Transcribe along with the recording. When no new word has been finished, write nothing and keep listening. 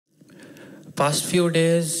past few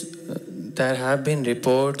days, there have been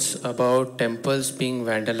reports about temples being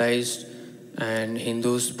vandalized and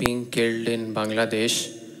Hindus being killed in Bangladesh.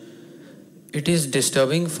 It is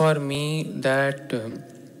disturbing for me that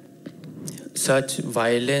such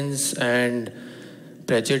violence and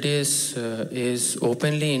prejudice is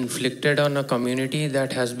openly inflicted on a community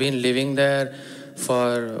that has been living there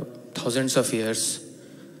for thousands of years.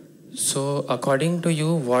 So, according to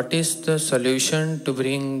you, what is the solution to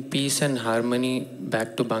bring peace and harmony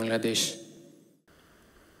back to Bangladesh?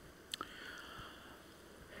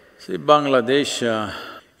 See, Bangladesh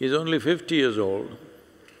is only 50 years old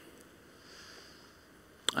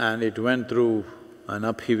and it went through an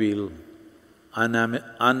upheaval,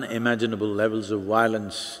 unimaginable levels of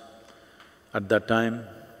violence at that time,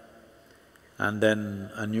 and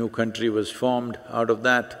then a new country was formed out of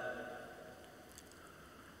that.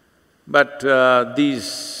 But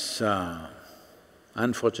these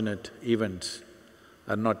unfortunate events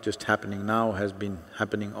are not just happening now, has been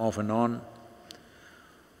happening off and on.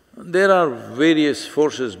 There are various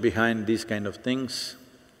forces behind these kind of things.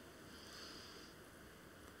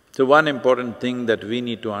 So one important thing that we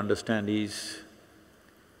need to understand is,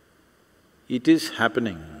 it is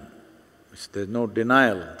happening. There's no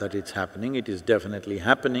denial that it's happening, it is definitely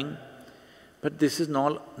happening, but this is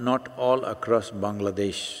not all across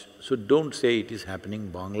Bangladesh. So don't say it is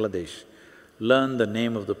happening Bangladesh, learn the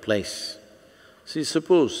name of the place. See,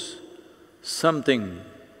 suppose something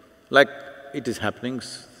like it is happening,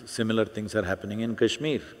 similar things are happening in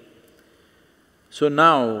Kashmir. So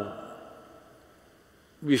now,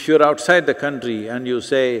 if you're outside the country and you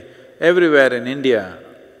say, everywhere in India,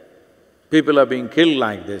 people are being killed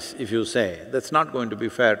like this, if you say, that's not going to be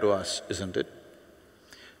fair to us, isn't it?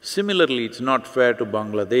 Similarly, it's not fair to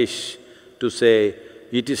Bangladesh to say,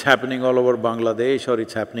 it is happening all over Bangladesh or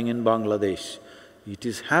it's happening in Bangladesh. It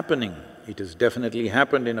is happening, it has definitely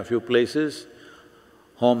happened in a few places.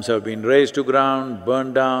 Homes have been razed to ground,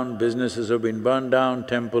 burned down, businesses have been burned down,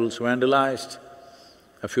 temples vandalized.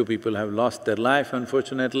 A few people have lost their life,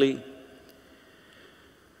 unfortunately.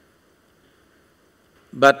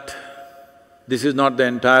 But this is not the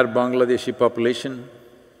entire Bangladeshi population,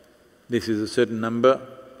 this is a certain number,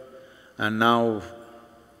 and now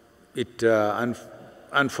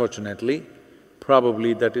unfortunately,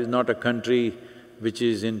 probably that is not a country which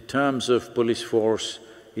is in terms of police force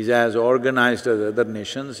is as organized as other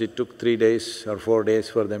nations. It took 3 days or 4 days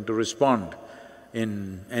for them to respond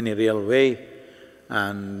in any real way.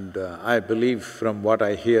 And I believe from what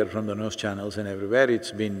I hear from the news channels and everywhere,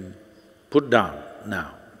 it's been put down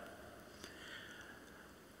now.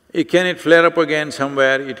 Can it flare up again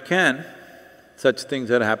somewhere? It can. Such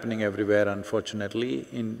things are happening everywhere, unfortunately,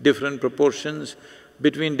 in different proportions,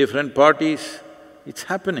 between different parties, it's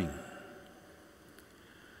happening.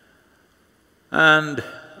 And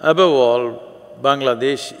above all,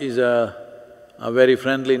 Bangladesh is a very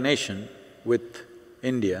friendly nation with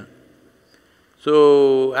India.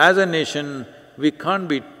 So, as a nation, we can't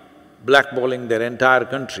be blackballing their entire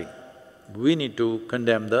country. We need to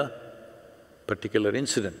condemn the particular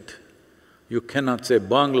incident. You cannot say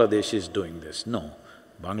Bangladesh is doing this, no.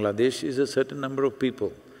 Bangladesh is a certain number of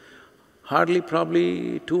people. Hardly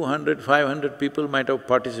probably 200, 500 people might have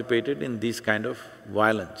participated in this kind of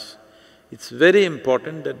violence. It's very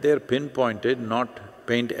important that they're pinpointed, not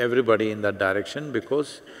paint everybody in that direction,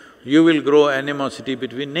 because you will grow animosity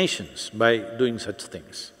between nations by doing such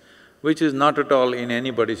things, which is not at all in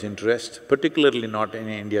anybody's interest, particularly not in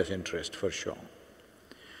India's interest, for sure.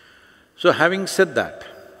 So having said that,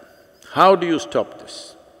 how do you stop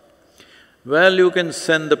this? Well, you can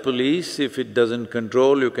send the police, if it doesn't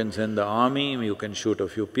control, you can send the army, you can shoot a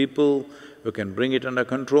few people, you can bring it under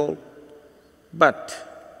control. But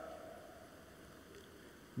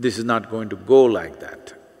this is not going to go like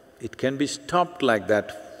that. It can be stopped like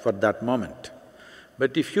that for that moment.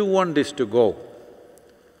 But if you want this to go,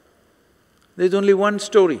 there's only one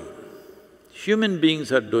story. Human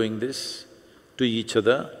beings are doing this to each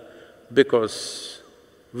other because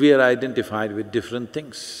we are identified with different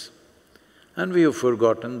things. And we have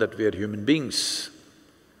forgotten that we are human beings.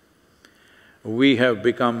 We have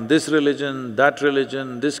become this religion,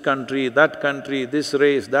 this country, this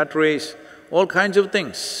race, that race, all kinds of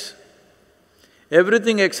things.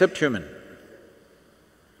 Everything except human.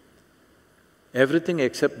 Everything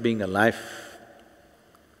except being alive.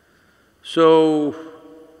 So,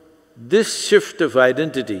 this shift of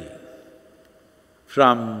identity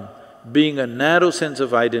from being a narrow sense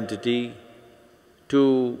of identity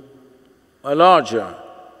to a larger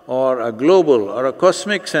or a global or a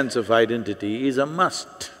cosmic sense of identity is a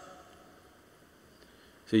must.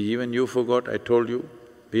 See, even you forgot, I told you,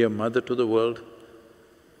 be a mother to the world,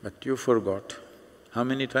 but you forgot. How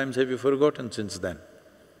many times have you forgotten since then?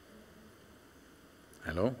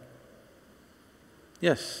 Hello?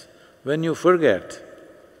 Yes, when you forget,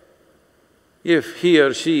 if he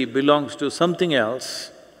or she belongs to something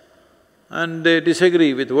else and they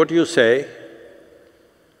disagree with what you say,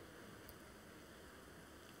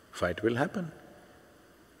 fight will happen.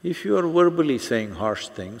 If you are verbally saying harsh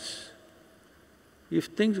things, if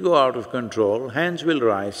things go out of control, hands will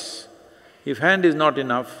rise. If hand is not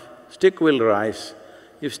enough, stick will rise.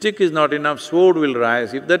 If stick is not enough, sword will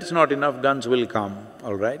rise. If that is not enough, guns will come,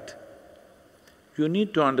 all right? You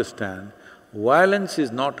need to understand, violence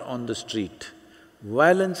is not on the street,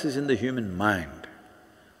 violence is in the human mind.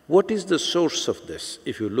 What is the source of this?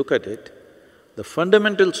 If you look at it, the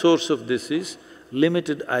fundamental source of this is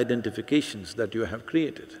limited identifications that you have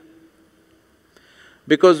created.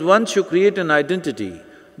 Because once you create an identity,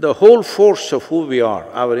 the whole force of who we are,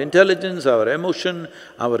 our intelligence, our emotion,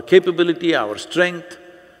 our capability, our strength,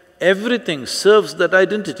 everything serves that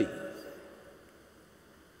identity.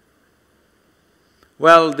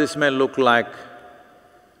 Well, this may look like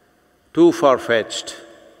too far-fetched.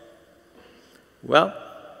 Well,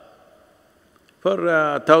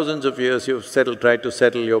 for thousands of years you've tried to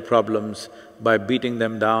settle your problems by beating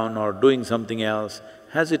them down or doing something else.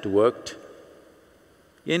 Has it worked?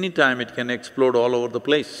 Anytime it can explode all over the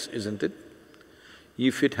place, isn't it?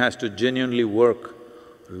 If it has to genuinely work,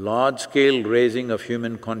 large-scale raising of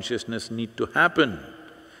human consciousness need to happen.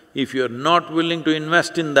 If you're not willing to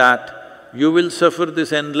invest in that, you will suffer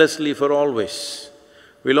this endlessly for always.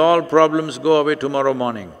 Will all problems go away tomorrow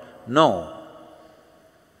morning? No.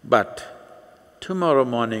 But tomorrow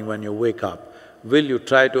morning when you wake up, will you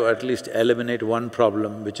try to at least eliminate one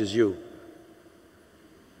problem, which is you?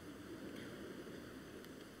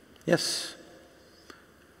 Yes.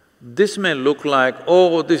 This may look like,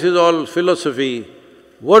 oh, this is all philosophy.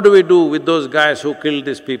 What do we do with those guys who killed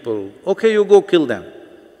these people? Okay, you go kill them.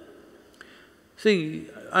 See,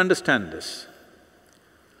 understand this.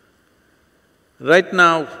 Right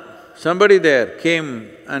now, somebody there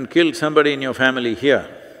came and killed somebody in your family here.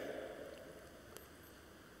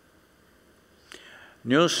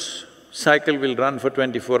 News cycle will run for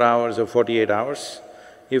 24 hours or 48 hours.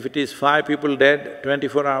 If it is 5 people dead,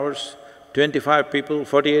 24 hours, 25 people,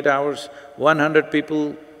 48 hours, 100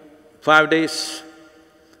 people, 5 days,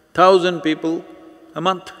 1,000 people, a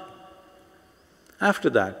month. After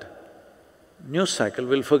that, news cycle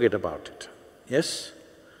will forget about it, yes?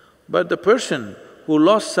 But the person who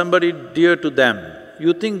lost somebody dear to them,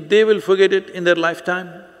 you think they will forget it in their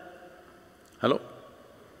lifetime? Hello?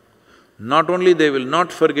 Not only they will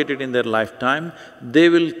not forget it in their lifetime, they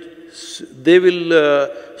will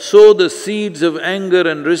sow the seeds of anger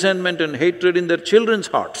and resentment and hatred in their children's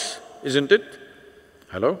hearts, isn't it?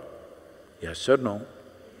 Hello? Yes or no?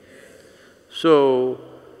 So,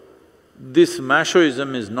 this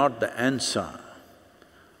machoism is not the answer.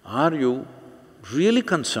 Are you really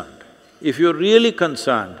concerned? If you're really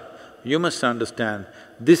concerned, you must understand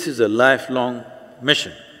this is a lifelong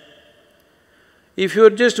mission. If you're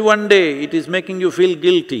just one day, it is making you feel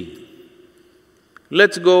guilty,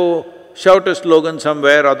 let's go shout a slogan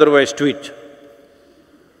somewhere, otherwise tweet.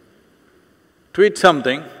 Tweet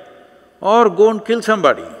something or go and kill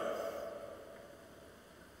somebody.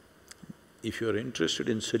 If you're interested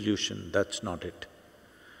in solution, that's not it.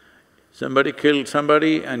 Somebody killed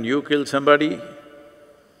somebody and you killed somebody,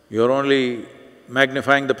 you're only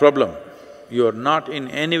magnifying the problem. You're not in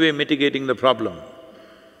any way mitigating the problem.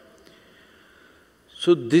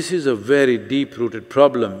 So this is a very deep-rooted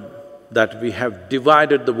problem that we have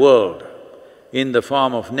divided the world in the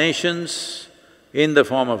form of nations, in the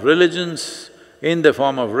form of religions, in the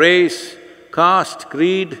form of race, caste,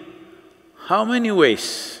 creed, how many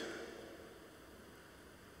ways?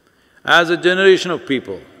 As a generation of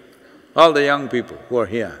people, all the young people who are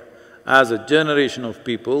here, as a generation of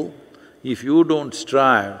people, if you don't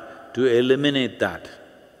strive to eliminate that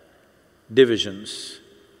divisions,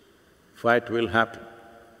 fight will happen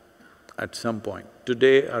at some point.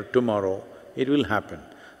 Today or tomorrow, it will happen.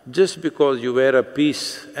 Just because you wear a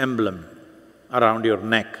peace emblem around your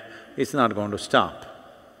neck, it's not going to stop.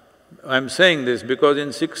 I'm saying this because in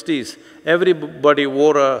 60s, everybody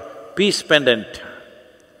wore a peace pendant.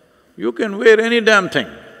 You can wear any damn thing.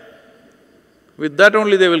 With that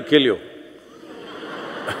only they will kill you.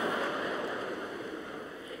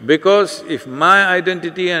 Because if my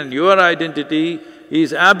identity and your identity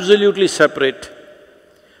is absolutely separate,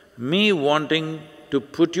 me wanting to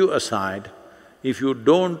put you aside, if you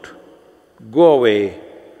don't go away,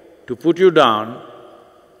 to put you down,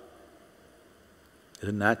 is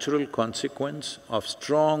a natural consequence of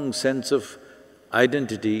strong sense of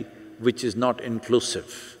identity which is not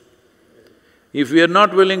inclusive. If we are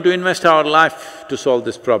not willing to invest our life to solve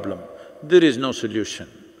this problem, there is no solution.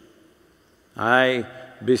 I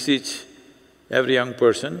beseech every young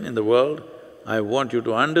person in the world, I want you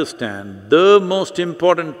to understand the most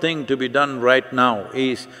important thing to be done right now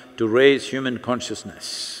is to raise human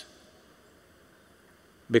consciousness.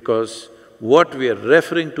 Because what we are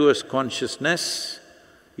referring to as consciousness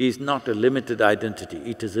is not a limited identity,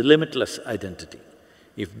 it is a limitless identity.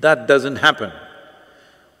 If that doesn't happen,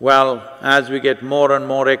 well, as we get more and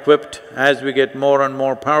more equipped, as we get more and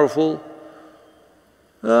more powerful,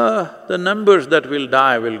 the numbers that will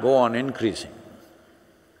die will go on increasing.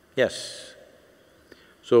 Yes.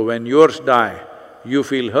 So when yours die, you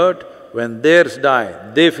feel hurt, when theirs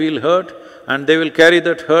die, they feel hurt, and they will carry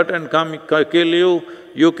that hurt and come kill you,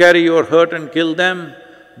 you carry your hurt and kill them.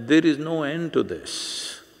 There is no end to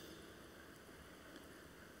this.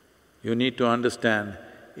 You need to understand,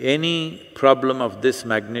 any problem of this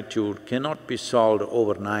magnitude cannot be solved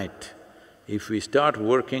overnight. If we start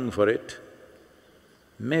working for it,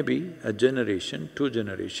 maybe a generation, 2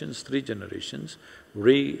 generations, 3 generations,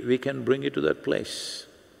 we can bring it to that place.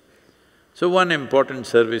 So one important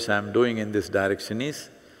service I'm doing in this direction is,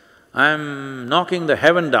 I'm knocking the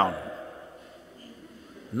heaven down.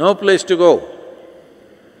 No place to go.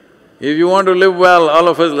 If you want to live well, all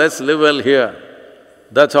of us, let's live well here.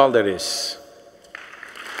 That's all there is.